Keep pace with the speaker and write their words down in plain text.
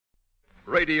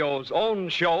radio's own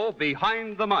show,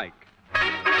 Behind the Mic.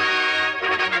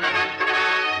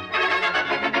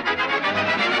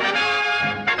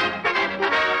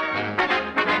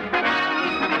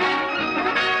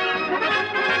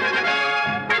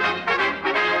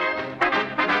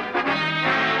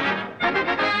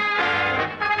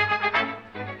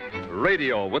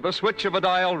 Radio. With the switch of a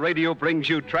dial, radio brings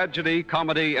you tragedy,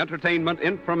 comedy, entertainment,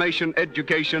 information,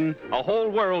 education, a whole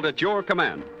world at your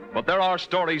command. But there are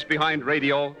stories behind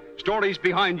radio, stories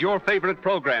behind your favorite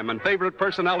program and favorite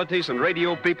personalities and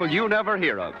radio people you never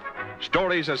hear of.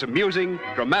 Stories as amusing,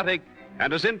 dramatic,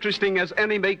 and as interesting as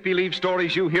any make-believe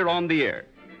stories you hear on the air.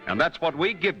 And that's what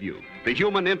we give you, the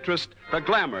human interest, the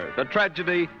glamour, the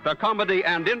tragedy, the comedy,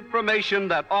 and information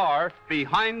that are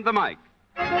Behind the Mic.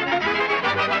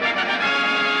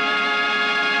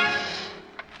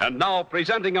 And now,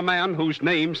 presenting a man whose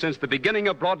name, since the beginning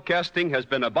of broadcasting, has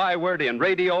been a byword in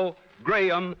radio,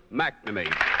 Graham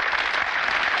McNamee.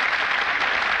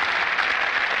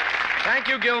 Thank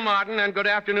you, Gil Martin, and good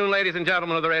afternoon, ladies and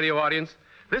gentlemen of the radio audience.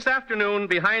 This afternoon,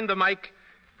 Behind the Mic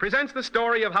presents the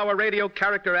story of how a radio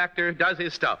character actor does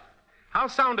his stuff, how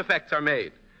sound effects are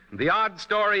made, the odd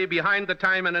story behind the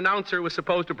time an announcer was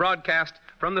supposed to broadcast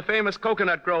from the famous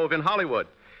Coconut Grove in Hollywood.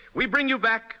 We bring you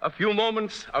back a few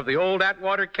moments of the old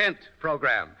Atwater Kent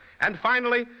program. And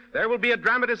finally, there will be a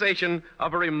dramatization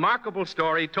of a remarkable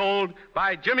story told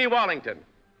by Jimmy Wallington.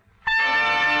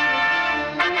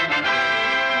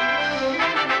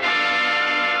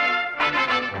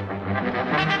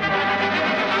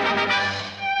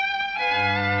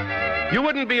 You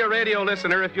wouldn't be a radio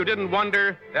listener if you didn't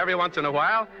wonder, every once in a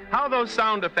while, how those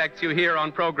sound effects you hear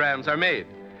on programs are made.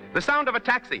 The sound of a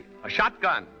taxi, a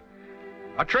shotgun,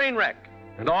 a train wreck,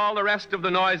 and all the rest of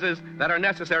the noises that are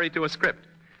necessary to a script.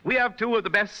 We have two of the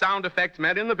best sound effects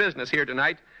men in the business here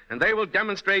tonight, and they will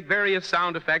demonstrate various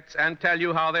sound effects and tell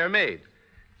you how they're made.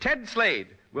 Ted Slade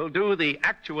will do the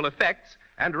actual effects,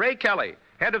 and Ray Kelly,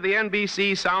 head of the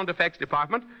NBC Sound Effects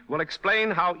Department, will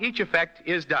explain how each effect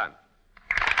is done.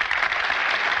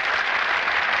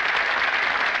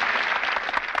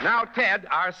 Now, Ted,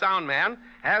 our sound man,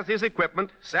 has his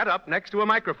equipment set up next to a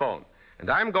microphone. And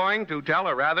I'm going to tell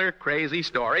a rather crazy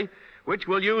story, which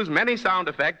will use many sound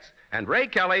effects, and Ray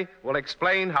Kelly will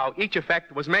explain how each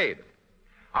effect was made.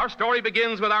 Our story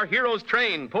begins with our hero's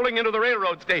train pulling into the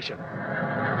railroad station.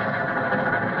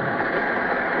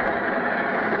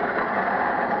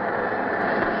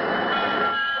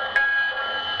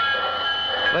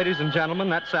 Ladies and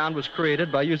gentlemen, that sound was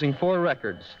created by using 4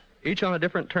 records, each on a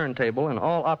different turntable and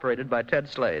all operated by Ted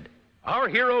Slade. Our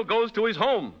hero goes to his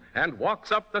home and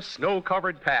walks up the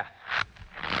snow-covered path.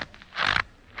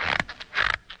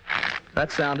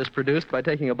 That sound is produced by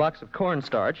taking a box of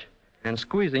cornstarch and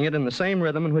squeezing it in the same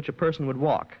rhythm in which a person would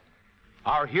walk.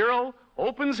 Our hero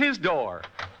opens his door.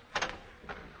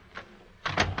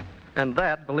 And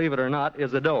that, believe it or not,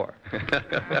 is a door.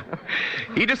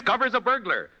 He discovers a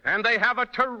burglar, and they have a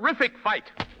terrific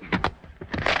fight.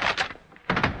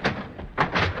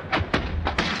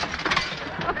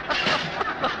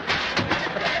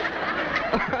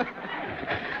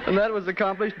 And that was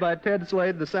accomplished by Ted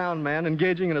Slade, the sound man,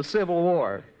 engaging in a civil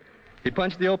war. He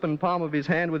punched the open palm of his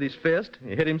hand with his fist,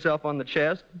 he hit himself on the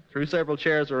chest, threw several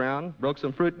chairs around, broke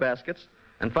some fruit baskets,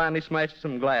 and finally smashed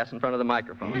some glass in front of the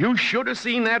microphone. You should have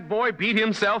seen that boy beat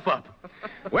himself up.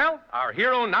 Well, our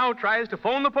hero now tries to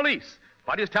phone the police,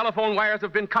 but his telephone wires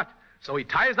have been cut, so he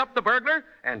ties up the burglar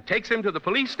and takes him to the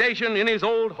police station in his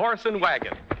old horse and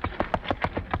wagon.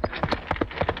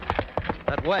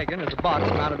 That wagon is a box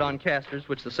mounted on casters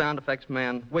which the sound effects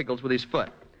man wiggles with his foot.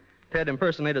 Ted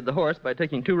impersonated the horse by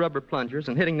taking 2 rubber plungers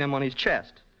and hitting them on his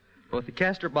chest. Both the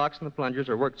caster box and the plungers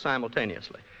are worked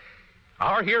simultaneously.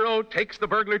 Our hero takes the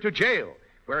burglar to jail,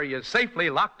 where he is safely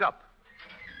locked up.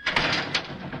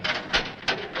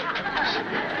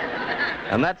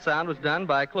 And that sound was done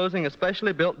by closing a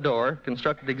specially built door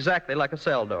constructed exactly like a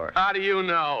cell door. How do you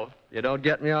know? You don't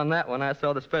get me on that one. I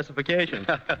saw the specifications.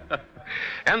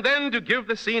 And then, to give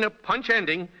the scene a punch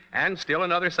ending and still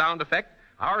another sound effect,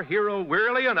 our hero,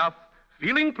 wearily enough,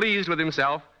 feeling pleased with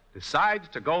himself, decides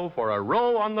to go for a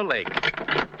row on the lake.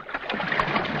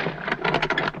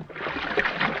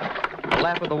 The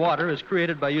lap of the water is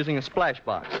created by using a splash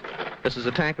box. This is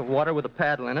a tank of water with a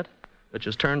paddle in it, which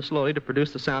is turned slowly to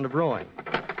produce the sound of rowing.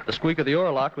 The squeak of the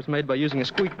oar lock was made by using a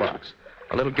squeak box,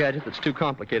 a little gadget that's too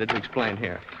complicated to explain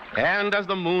here. And as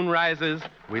the moon rises,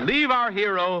 we leave our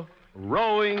hero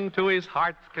rowing to his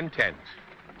heart's content.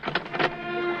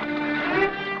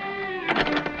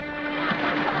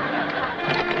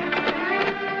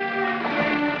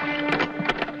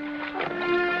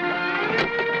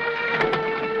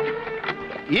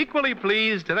 equally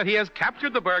pleased that he has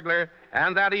captured the burglar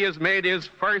and that he has made his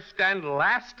first and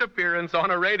last appearance on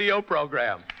a radio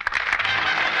program.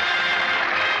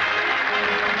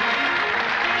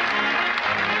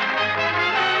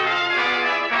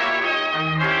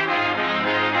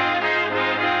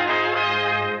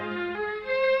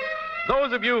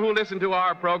 Those of you who listen to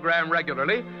our program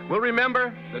regularly will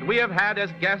remember that we have had as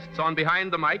guests on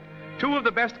Behind the Mic two of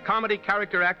the best comedy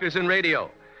character actors in radio.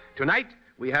 Tonight,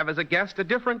 we have as a guest a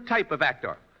different type of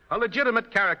actor, a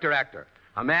legitimate character actor,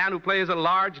 a man who plays a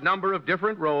large number of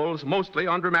different roles, mostly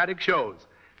on dramatic shows.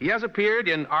 He has appeared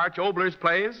in Arch Obler's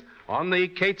plays, on the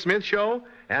Kate Smith Show,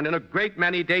 and in a great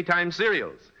many daytime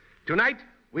serials. Tonight,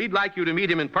 we'd like you to meet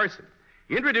him in person.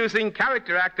 Introducing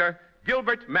character actor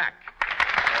Gilbert Mack.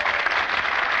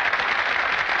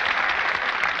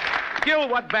 Gil,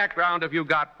 what background have you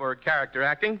got for character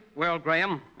acting? Well,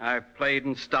 Graham, I played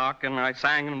in stock and I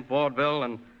sang in vaudeville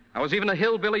and I was even a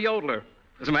hillbilly yodeler.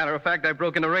 As a matter of fact, I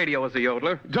broke into radio as a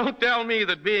yodeler. Don't tell me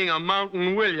that being a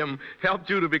Mountain William helped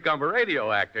you to become a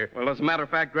radio actor. Well, as a matter of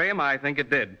fact, Graham, I think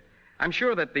it did. I'm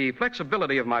sure that the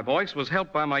flexibility of my voice was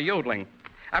helped by my yodeling.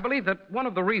 I believe that one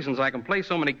of the reasons I can play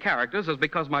so many characters is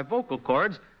because my vocal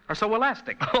cords are so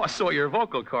elastic. Oh, so your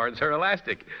vocal cords are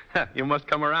elastic. You must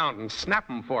come around and snap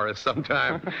them for us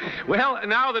sometime. Well,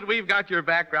 now that we've got your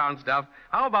background stuff,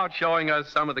 how about showing us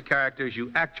some of the characters you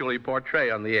actually portray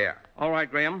on the air? All right,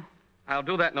 Graham. I'll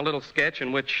do that in a little sketch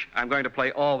in which I'm going to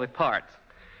play all the parts.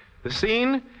 The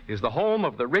scene is the home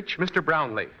of the rich Mr.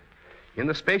 Brownlee. In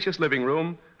the spacious living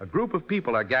room, a group of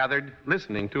people are gathered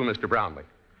listening to Mr. Brownlee.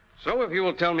 So if you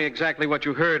will tell me exactly what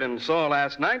you heard and saw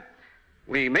last night,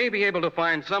 we may be able to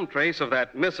find some trace of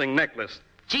that missing necklace.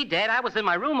 Gee, Dad, I was in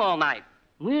my room all night.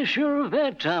 We're sure of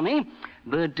that, Tommy.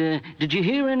 But did you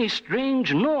hear any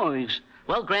strange noise?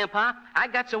 Well, Grandpa, I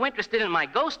got so interested in my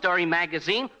ghost story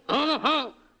magazine.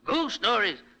 Ghost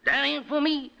stories. That ain't for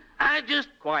me. I just...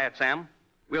 Quiet, Sam.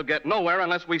 We'll get nowhere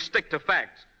unless we stick to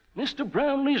facts. Mr.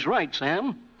 Brownlee's right,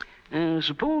 Sam.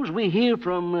 Suppose we hear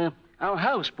from our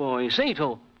houseboy,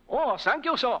 Sato. Oh, thank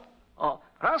you, sir.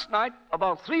 Last night,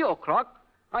 about 3 o'clock,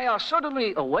 I was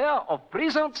suddenly aware of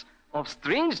presence of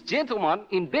strange gentlemen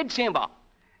in bedchamber.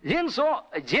 Then saw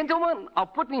a gentleman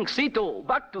putting Sato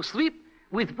back to sleep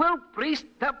with well-placed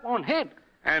tap on head.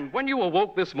 And when you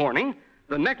awoke this morning,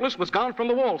 the necklace was gone from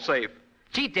the wall safe.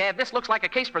 Gee, Dad, this looks like a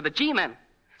case for the G-men.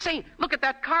 Say, look at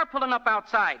that car pulling up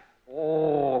outside.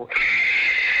 Oh.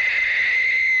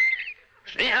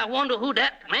 Say, I wonder who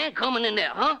that man coming in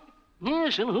there, huh?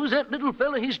 Yes, and who's that little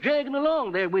fella he's dragging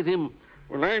along there with him?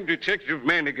 Well, I'm Detective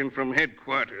Manigan from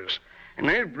headquarters, and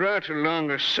I've brought along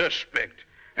a suspect.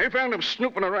 I found him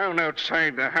snooping around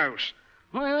outside the house.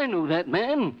 Well, I know that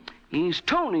man. He's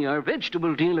Tony, our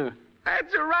vegetable dealer.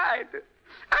 That's right.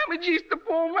 I'm just a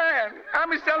poor man.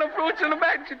 I'm selling fruits and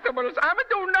vegetables. I'm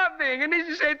doing nothing, and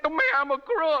he said to me I'm a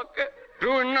crook.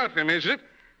 Doing nothing, is it?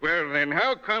 Well, then,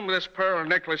 how come this pearl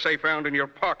necklace I found in your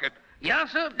pocket?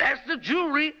 Yes, sir, that's the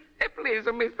jewelry. Hey, please,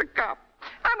 Mr. Cop,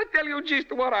 I'm going to tell you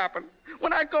just what happened.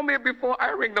 When I come here before, I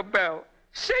ring the bell.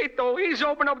 Sato, he's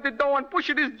opened up the door and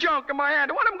pushing his junk in my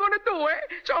hand. What I'm going to do,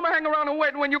 eh? So I'm going to hang around and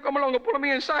wait when you come along and pull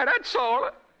me inside. That's all.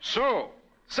 So,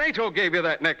 Sato gave you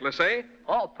that necklace, eh?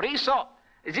 Oh, please, sir.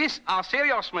 Is this a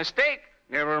serious mistake?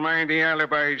 Never mind the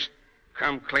alibis.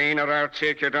 Come clean or I'll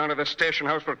take you down to the station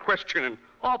house for questioning.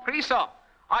 Oh, please, sir.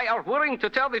 I are willing to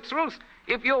tell the truth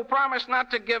if you'll promise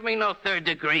not to give me no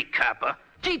third-degree copper.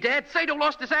 Gee, Dad, Sato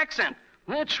lost his accent.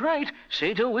 That's right.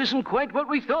 Sato isn't quite what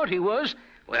we thought he was.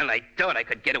 Well, I thought I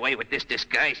could get away with this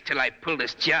disguise till I pulled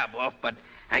this job off, but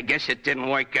I guess it didn't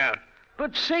work out.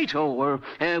 But Sato, or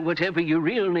whatever your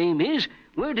real name is,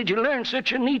 where did you learn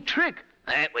such a neat trick?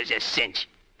 That was a cinch.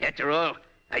 After all,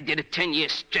 I did a 10-year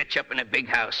stretch up in a big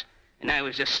house, and I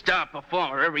was a star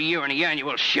performer every year in the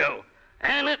annual show.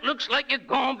 And it looks like you're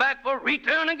going back for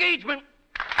return engagement.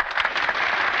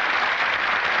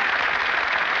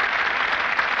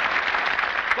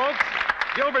 Folks,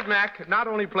 Gilbert Mack not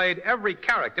only played every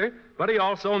character, but he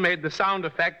also made the sound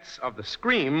effects of the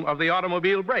scream of the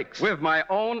automobile brakes. With my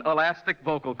own elastic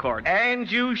vocal cord. And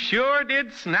you sure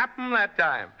did snap them that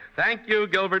time. Thank you,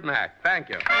 Gilbert Mack. Thank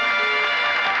you.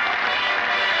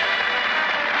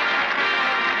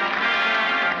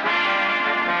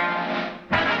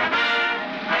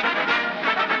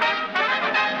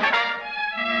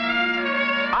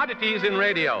 Oddities in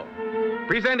Radio,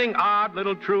 presenting odd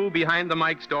little true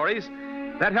behind-the-mic stories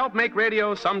that help make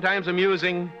radio sometimes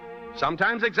amusing,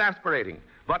 sometimes exasperating,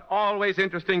 but always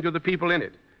interesting to the people in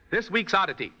it. This week's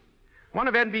oddity. One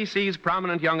of NBC's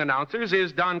prominent young announcers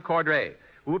is Don Cordray,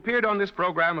 who appeared on this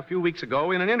program a few weeks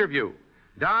ago in an interview.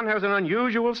 Don has an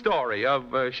unusual story of,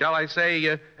 shall I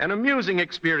say, an amusing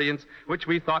experience which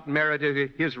we thought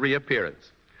merited his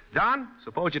reappearance. Don,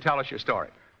 suppose you tell us your story.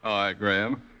 All right,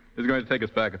 Graham. This is going to take us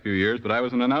back a few years, but I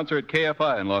was an announcer at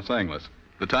KFI in Los Angeles.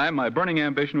 At the time, my burning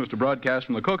ambition was to broadcast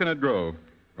from the Coconut Grove,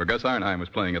 where Gus Arnheim was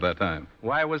playing at that time.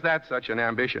 Why was that such an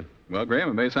ambition? Well, Graham,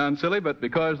 it may sound silly, but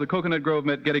because the Coconut Grove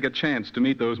meant getting a chance to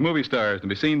meet those movie stars and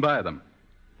be seen by them.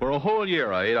 For a whole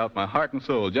year, I ate out my heart and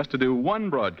soul just to do one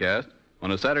broadcast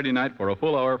on a Saturday night for a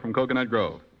full hour from Coconut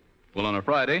Grove. Well, on a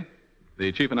Friday,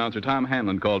 the chief announcer, Tom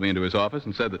Hanlon, called me into his office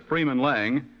and said that Freeman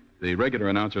Lang, the regular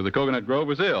announcer of the Coconut Grove,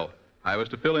 was ill. I was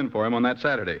to fill in for him on that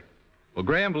Saturday. Well,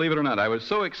 Graham, believe it or not, I was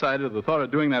so excited at the thought of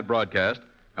doing that broadcast,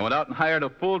 I went out and hired a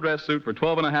full-dress suit for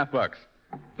 $12.50.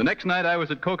 The next night, I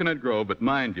was at Coconut Grove, but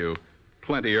mind you,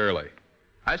 plenty early.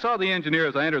 I saw the engineer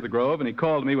as I entered the Grove, and he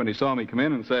called me when he saw me come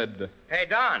in and said, Hey,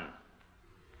 Don,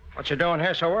 what you doing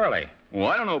here so early? Well,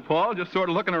 I don't know, Paul, just sort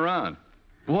of looking around.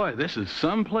 Boy, this is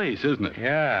some place, isn't it?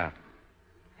 Yeah.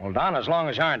 Well, Don, as long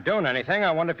as you aren't doing anything,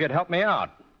 I wonder if you'd help me out.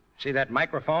 See that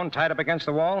microphone tied up against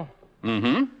the wall?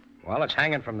 Mm-hmm. Well, it's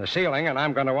hanging from the ceiling, and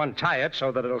I'm going to untie it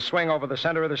so that it'll swing over the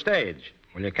center of the stage.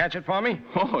 Will you catch it for me?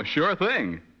 Oh, sure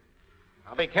thing.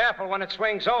 I'll be careful when it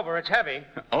swings over. It's heavy.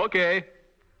 Okay.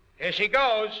 Here she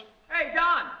goes. Hey,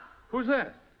 Don. Who's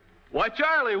that? Why,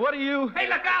 Charlie, what are you... Hey,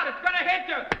 look out. It's going to hit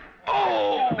you.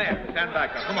 Oh! Man, stand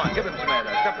back now. Come on, give him some air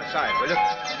there. Step aside, will you?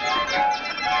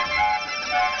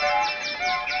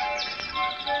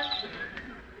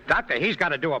 Doctor, he's got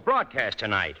to do a broadcast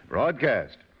tonight.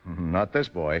 Broadcast? Not this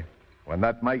boy. When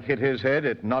that mic hit his head,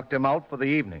 it knocked him out for the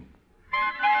evening.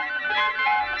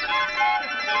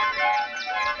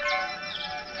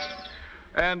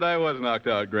 And I was knocked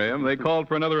out, Graham. They called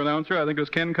for another announcer. I think it was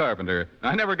Ken Carpenter.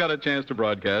 I never got a chance to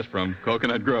broadcast from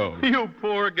Coconut Grove. You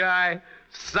poor guy,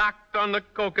 socked on the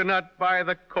coconut by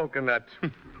the coconut.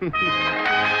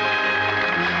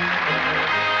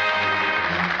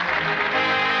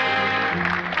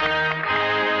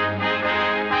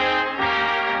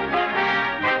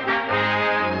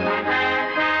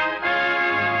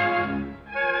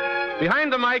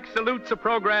 Behind the Mic salutes a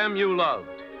program you loved.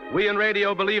 We in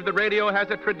radio believe that radio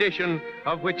has a tradition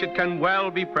of which it can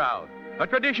well be proud. A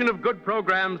tradition of good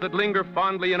programs that linger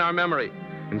fondly in our memory.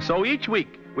 And so each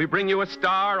week we bring you a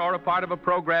star or a part of a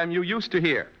program you used to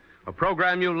hear, a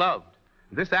program you loved.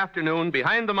 This afternoon,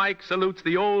 Behind the Mic salutes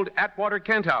the old Atwater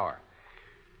Kent Hour,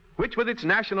 which with its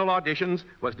national auditions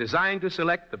was designed to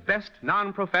select the best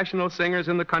non-professional singers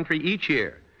in the country each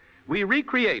year. We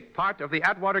recreate part of the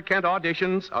Atwater Kent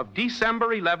auditions of December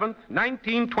 11th,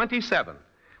 1927,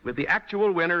 with the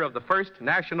actual winner of the first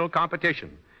national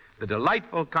competition, the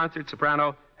delightful concert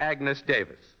soprano Agnes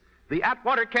Davis. The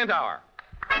Atwater Kent Hour.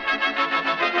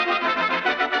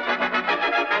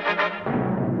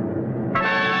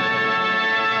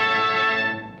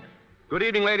 Good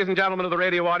evening, ladies and gentlemen of the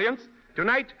radio audience.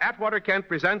 Tonight, Atwater Kent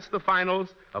presents the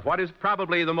finals of what is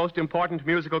probably the most important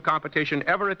musical competition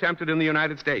ever attempted in the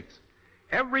United States.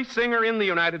 Every singer in the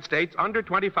United States under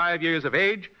 25 years of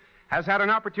age has had an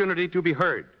opportunity to be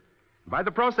heard. By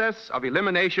the process of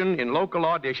elimination in local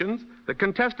auditions, the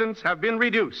contestants have been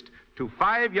reduced to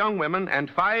 5 young women and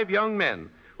 5 young men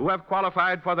who have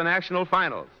qualified for the national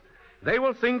finals. They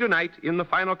will sing tonight in the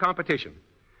final competition.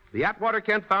 The Atwater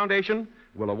Kent Foundation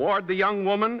will award the young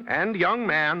woman and young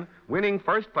man winning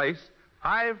first place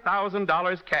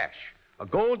 $5,000 cash, a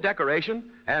gold decoration,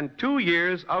 and 2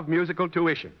 years of musical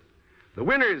tuition. The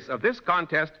winners of this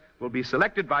contest will be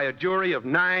selected by a jury of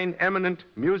 9 eminent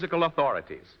musical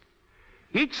authorities.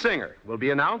 Each singer will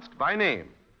be announced by name.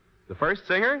 The first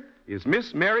singer is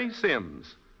Miss Mary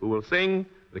Sims, who will sing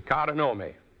the Cara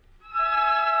Nome.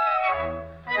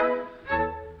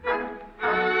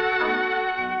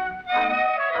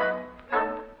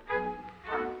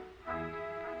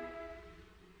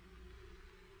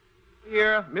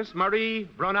 Here, Miss Marie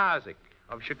Bronazik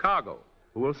of Chicago,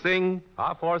 who will sing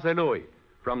A Forza Lui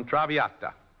from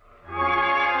Traviata.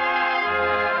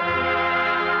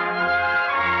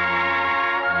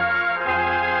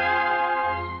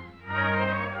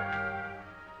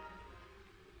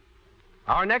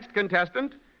 Our next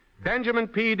contestant, Benjamin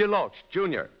P. DeLoach,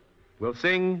 Jr., will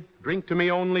sing Drink to Me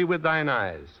Only with Thine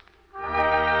Eyes.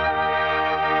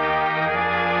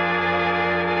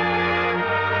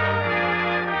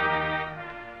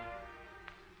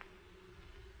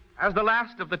 As the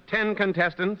last of the 10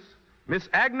 contestants, Miss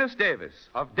Agnes Davis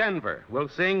of Denver will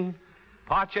sing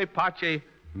Pace Pace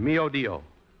Mio Dio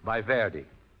by Verdi.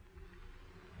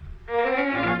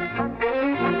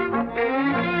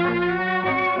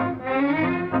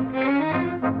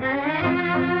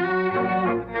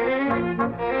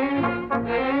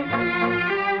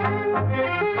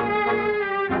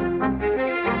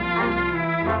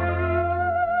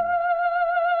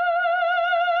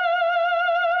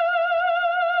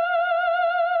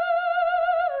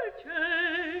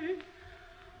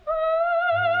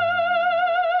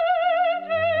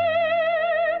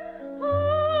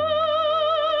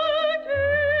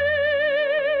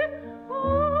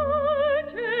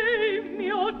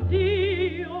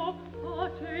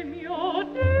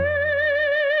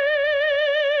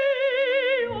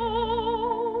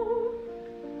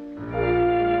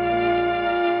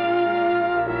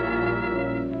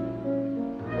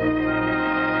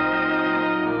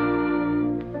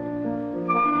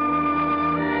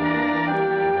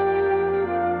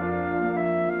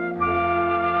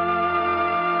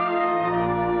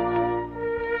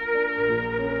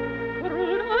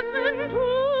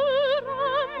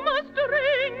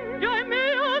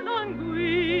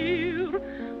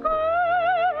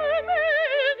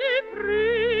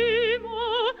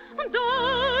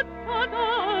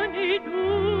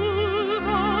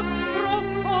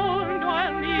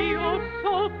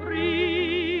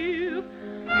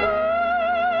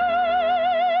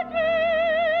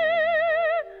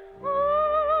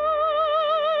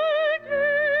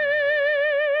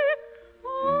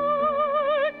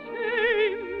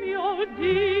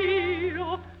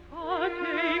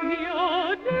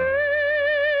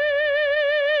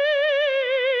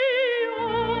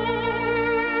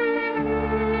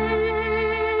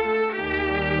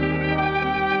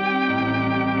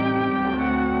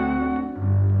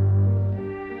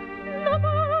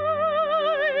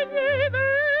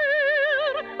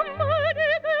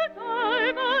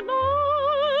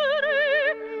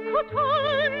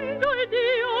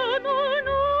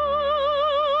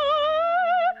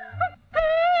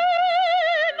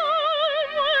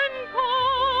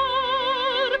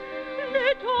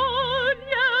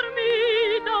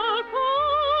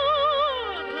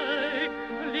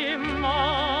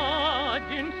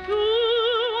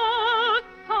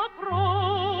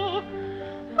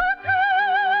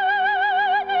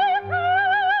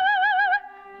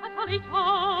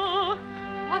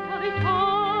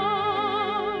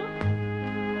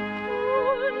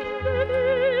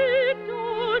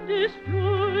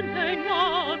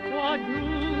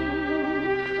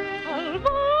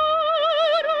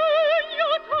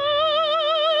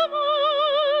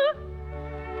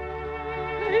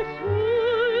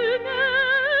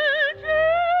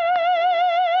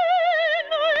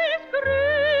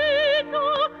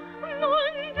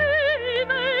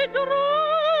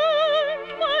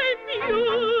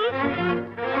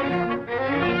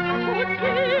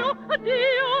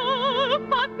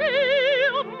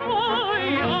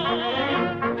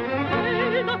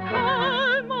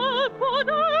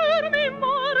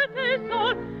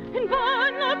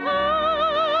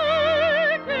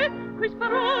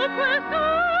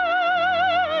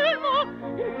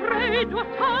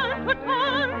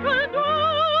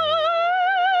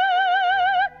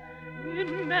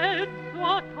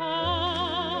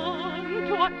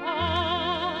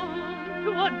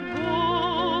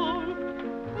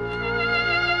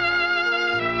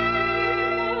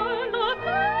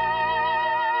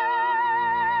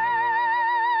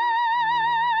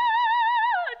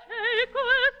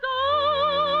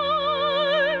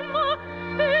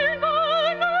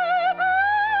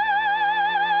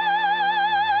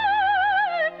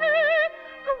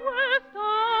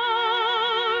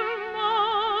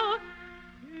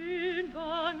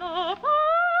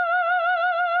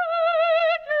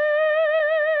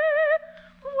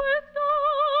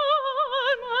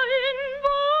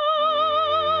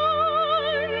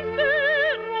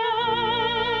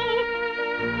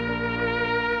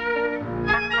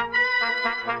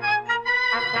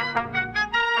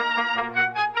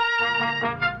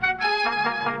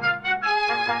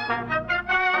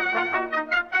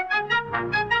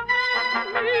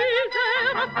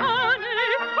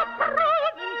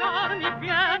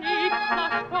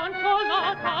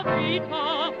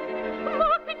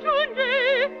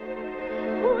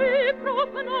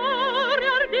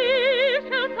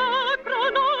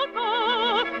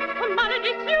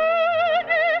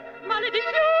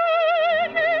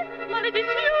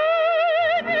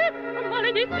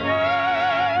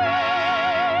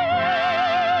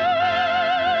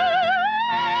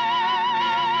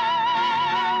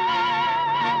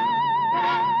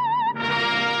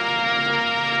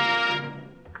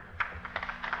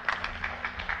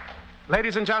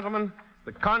 Ladies and gentlemen,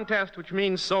 the contest which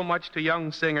means so much to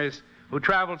young singers who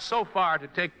traveled so far to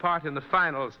take part in the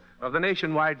finals of the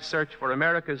nationwide search for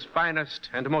America's finest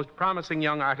and most promising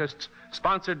young artists,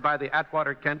 sponsored by the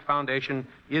Atwater Kent Foundation,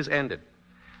 is ended.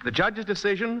 The judge's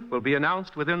decision will be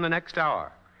announced within the next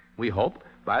hour, we hope,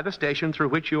 by the station through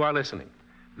which you are listening.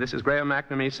 This is Graham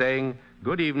McNamee saying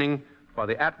good evening for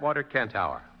the Atwater Kent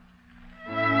Hour.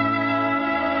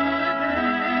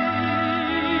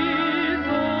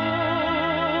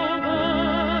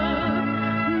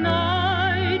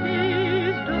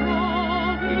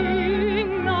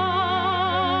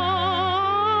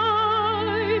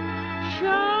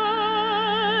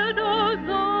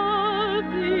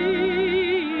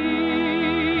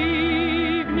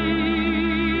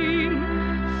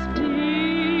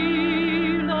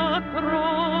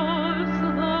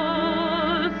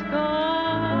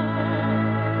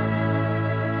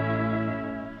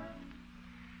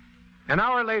 An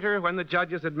hour later, when the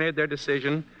judges had made their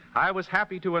decision, I was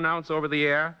happy to announce over the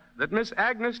air that Miss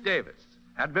Agnes Davis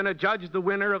had been adjudged the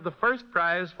winner of the first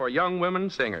prize for young women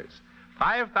singers,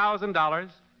 $5,000,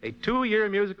 a 2-year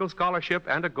musical scholarship,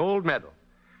 and a gold medal.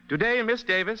 Today, Miss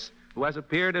Davis, who has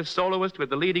appeared as soloist with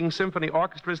the leading symphony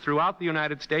orchestras throughout the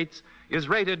United States, is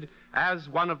rated as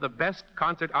one of the best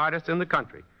concert artists in the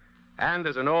country. And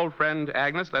as an old friend,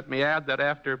 Agnes, let me add that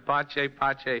after Pace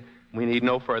Pace, we need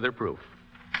no further proof.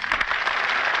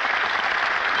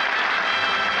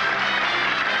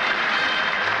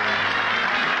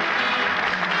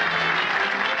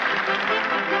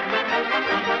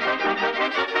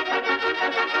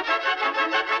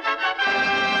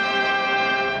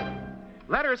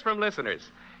 Letters from listeners.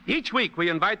 Each week we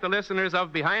invite the listeners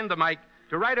of Behind the Mic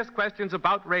to write us questions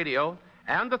about radio,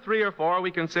 and the 3 or 4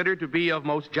 we consider to be of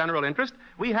most general interest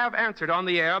we have answered on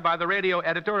the air by the radio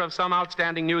editor of some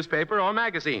outstanding newspaper or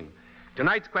magazine.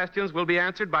 Tonight's questions will be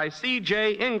answered by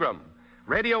C.J. Ingram,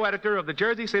 radio editor of the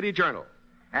Jersey City Journal.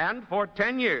 and for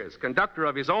 10 years, conductor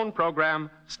of his own program,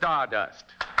 Stardust.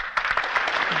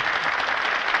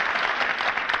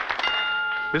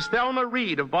 Miss Thelma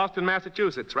Reed of Boston,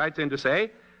 Massachusetts, writes in to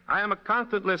say, I am a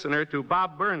constant listener to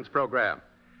Bob Burns' program.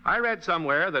 I read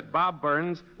somewhere that Bob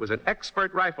Burns was an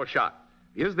expert rifle shot.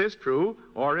 Is this true,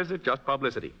 or is it just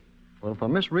publicity? Well, for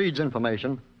Miss Reed's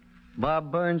information,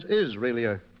 Bob Burns is really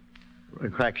a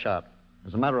crack shot.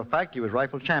 As a matter of fact, he was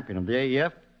rifle champion of the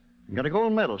AEF and got a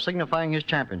gold medal signifying his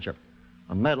championship,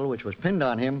 a medal which was pinned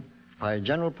on him by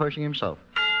General Pershing himself.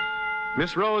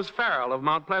 Miss Rose Farrell of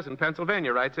Mount Pleasant,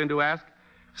 Pennsylvania, writes in to ask,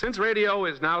 since radio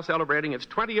is now celebrating its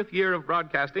 20th year of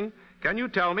broadcasting, can you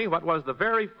tell me what was the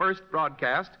very first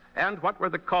broadcast and what were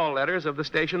the call letters of the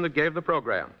station that gave the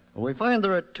program? Well, we find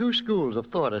there are two schools of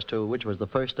thought as to which was the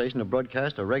first station to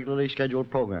broadcast a regularly scheduled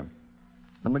program.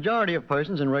 The majority of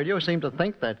persons in radio seem to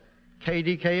think that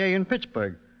KDKA in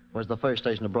Pittsburgh was the first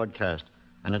station to broadcast,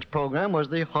 and its program was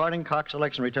the Harding Cox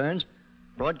Election Returns,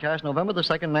 broadcast November the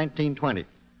 2nd, 1920.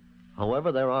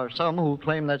 However, there are some who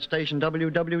claim that station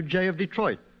WWJ of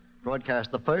Detroit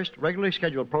broadcast the first regularly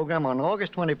scheduled program on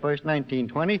August 21st,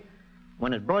 1920,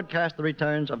 when it broadcast the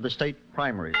returns of the state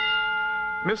primaries.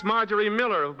 Miss Marjorie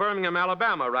Miller of Birmingham,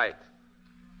 Alabama, writes,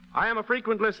 I am a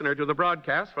frequent listener to the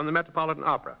broadcast from the Metropolitan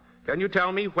Opera. Can you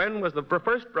tell me when was the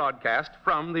first broadcast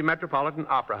from the Metropolitan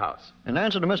Opera House? In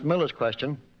answer to Miss Miller's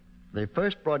question, the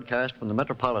first broadcast from the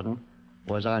Metropolitan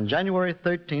was on January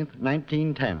 13th,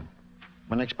 1910,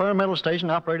 when an experimental station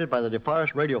operated by the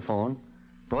DeForest radiophone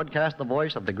broadcast the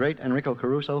voice of the great Enrico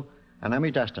Caruso and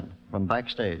Emmy Destin from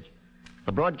backstage.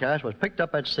 The broadcast was picked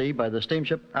up at sea by the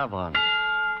steamship Avon.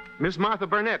 Miss Martha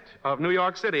Burnett of New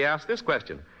York City asked this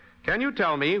question. Can you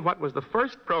tell me what was the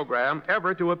first program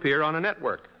ever to appear on a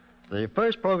network? The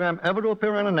first program ever to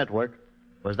appear on a network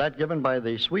was that given by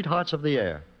the Sweethearts of the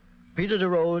Air, Peter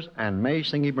DeRose and May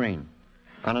Singy Breen,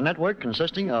 on a network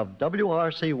consisting of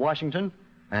WRC Washington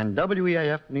and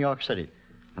WEAF New York City,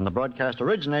 and the broadcast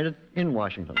originated in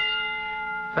Washington.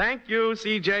 Thank you,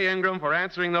 C.J. Ingram, for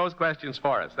answering those questions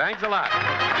for us. Thanks a lot.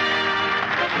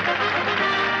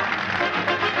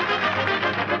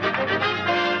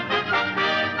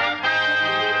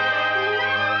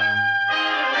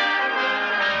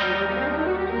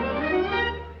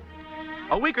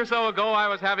 A week or so ago, I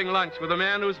was having lunch with a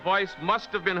man whose voice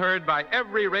must have been heard by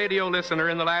every radio listener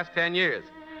in the last 10 years.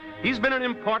 He's been an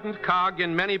important cog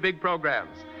in many big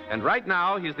programs, and right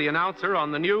now he's the announcer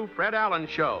on the new Fred Allen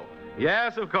Show.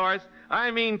 Yes, of course,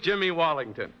 I mean Jimmy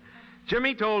Wallington.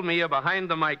 Jimmy told me a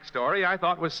behind-the-mic story I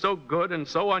thought was so good and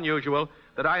so unusual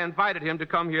that I invited him to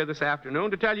come here this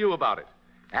afternoon to tell you about it.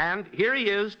 And here he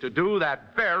is to do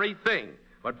that very thing.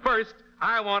 But first,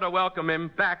 I want to welcome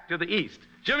him back to the East.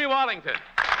 Jimmy Wallington.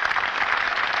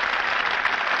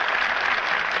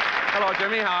 Hello,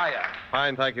 Jimmy. How are you?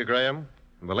 Fine, thank you, Graham.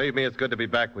 And believe me, it's good to be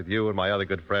back with you and my other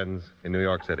good friends in New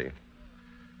York City.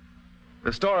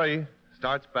 The story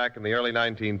starts back in the early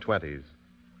 1920s.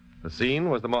 The scene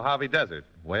was the Mojave Desert,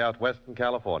 way out west in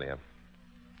California.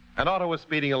 An auto was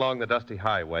speeding along the dusty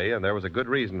highway, and there was a good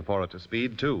reason for it to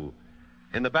speed, too.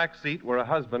 In the back seat were a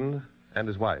husband and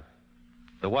his wife.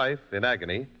 The wife, in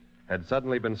agony, had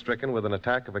suddenly been stricken with an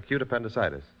attack of acute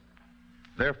appendicitis.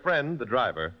 Their friend, the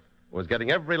driver, was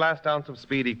getting every last ounce of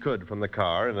speed he could from the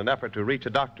car in an effort to reach a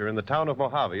doctor in the town of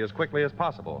Mojave as quickly as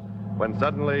possible, when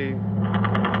suddenly...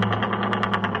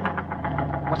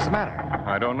 What's the matter?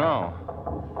 I don't know.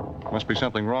 Must be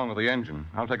something wrong with the engine.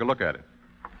 I'll take a look at it.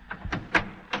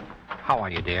 How are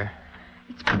you, dear?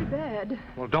 It's pretty bad.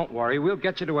 Well, don't worry. We'll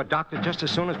get you to a doctor just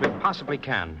as soon as we possibly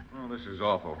can. Oh, this is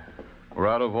awful. We're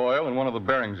out of oil and one of the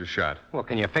bearings is shot. Well,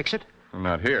 can you fix it? I'm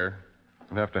not here.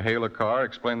 I'd have to hail a car,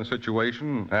 explain the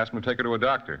situation, and ask them to take her to a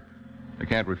doctor. They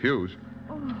can't refuse.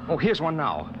 Oh, here's one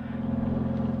now.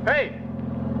 Hey!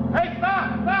 Hey,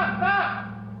 stop! Stop! Stop!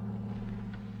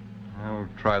 I'll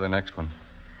try the next one.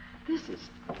 This is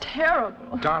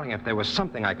terrible. Darling, if there was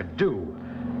something I could do.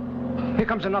 Here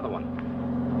comes another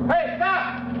one. Hey,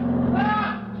 stop!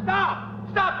 Stop! Stop!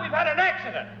 Stop! We've had an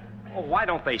accident! Oh, why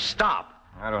don't they stop?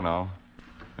 I don't know.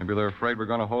 Maybe they're afraid we're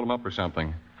going to hold them up or something.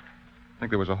 I think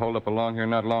there was a holdup along here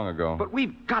not long ago. But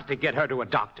we've got to get her to a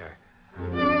doctor.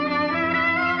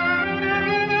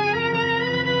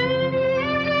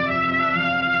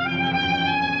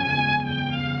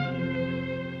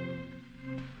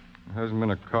 There hasn't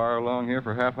been a car along here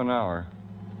for half an hour.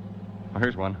 Oh,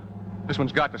 here's one. This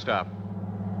one's got to stop.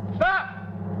 Stop!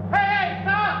 Hey,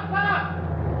 stop! Stop!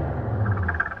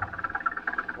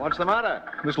 What's the matter?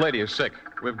 This lady is sick.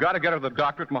 We've got to get her to the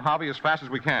doctor at Mojave as fast as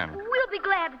we can. We'll be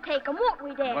glad to take him, won't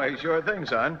we, Dad? Why, sure thing,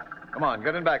 son. Come on,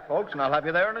 get in back, folks, and I'll have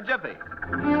you there in a jiffy.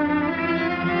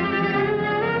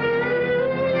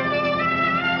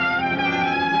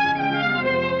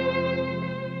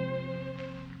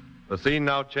 The scene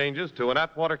now changes to an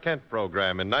Atwater Kent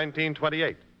program in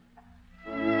 1928.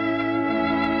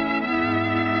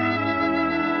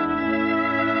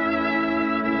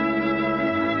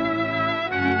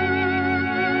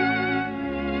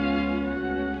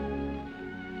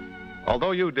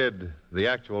 Although you did the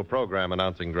actual program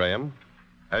announcing Graham,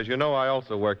 as you know, I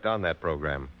also worked on that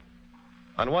program.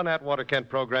 On one Atwater Kent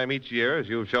program each year, as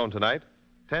you've shown tonight,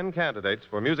 10 candidates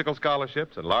for musical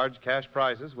scholarships and large cash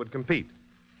prizes would compete,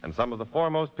 and some of the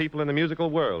foremost people in the musical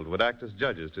world would act as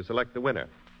judges to select the winner.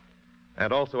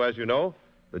 And also, as you know,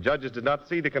 the judges did not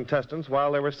see the contestants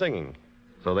while they were singing,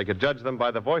 so they could judge them by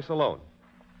the voice alone.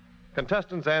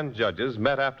 Contestants and judges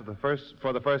met for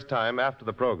the first time after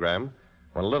the program,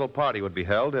 when a little party would be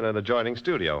held in an adjoining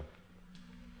studio.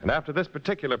 And after this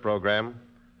particular program,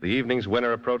 the evening's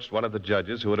winner approached one of the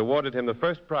judges who had awarded him the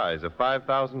first prize of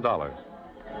 $5,000.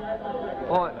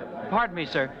 Oh, pardon me,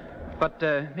 sir, but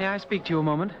may I speak to you a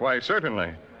moment? Why,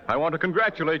 certainly. I want to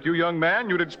congratulate you, young man.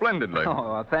 You did splendidly. Oh,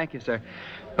 well, thank you, sir.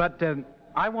 But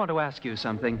I want to ask you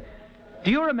something.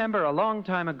 Do you remember a long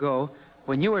time ago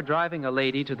when you were driving a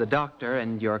lady to the doctor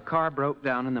and your car broke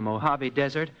down in the Mojave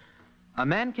Desert? A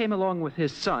man came along with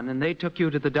his son, and they took you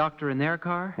to the doctor in their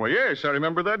car? Well, yes, I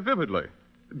remember that vividly.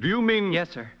 Do you mean...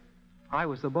 Yes, sir. I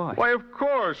was the boy. Why, of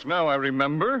course. Now I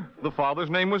remember. The father's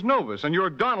name was Novus, and you're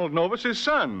Donald Novus, his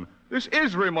son. This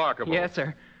is remarkable. Yes,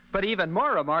 sir. But even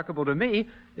more remarkable to me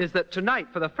is that tonight,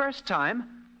 for the first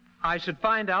time, I should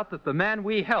find out that the man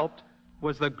we helped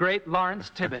was the great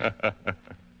Lawrence Tibbett.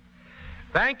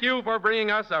 Thank you for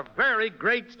bringing us a very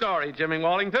great story, Jimmy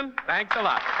Wallington. Thanks a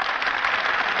lot.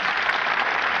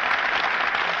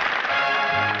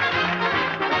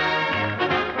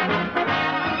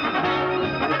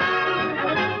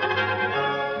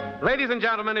 Ladies and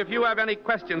gentlemen, if you have any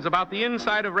questions about the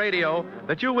inside of radio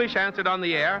that you wish answered on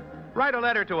the air, write a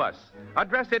letter to us.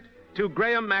 Address it to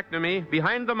Graham McNamee,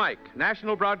 Behind the Mic,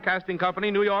 National Broadcasting Company,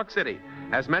 New York City.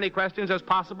 As many questions as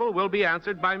possible will be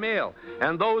answered by mail,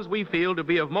 and those we feel to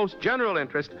be of most general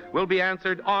interest will be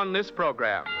answered on this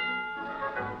program.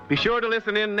 Be sure to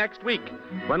listen in next week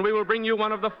when we will bring you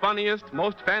one of the funniest,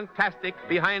 most fantastic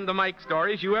Behind the Mic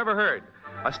stories you ever heard.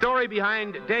 A story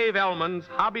behind Dave Ellman's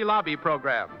Hobby Lobby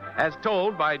program, as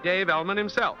told by Dave Ellman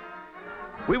himself.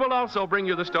 We will also bring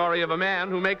you the story of a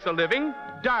man who makes a living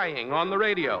dying on the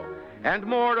radio, and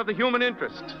more of the human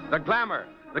interest, the glamour,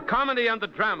 the comedy, and the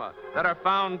drama that are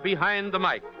found behind the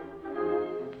mic.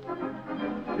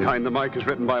 Behind the Mic is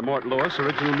written by Mort Lewis,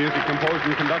 original music composed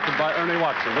and conducted by Ernie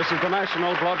Watson. This is the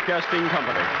National Broadcasting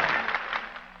Company.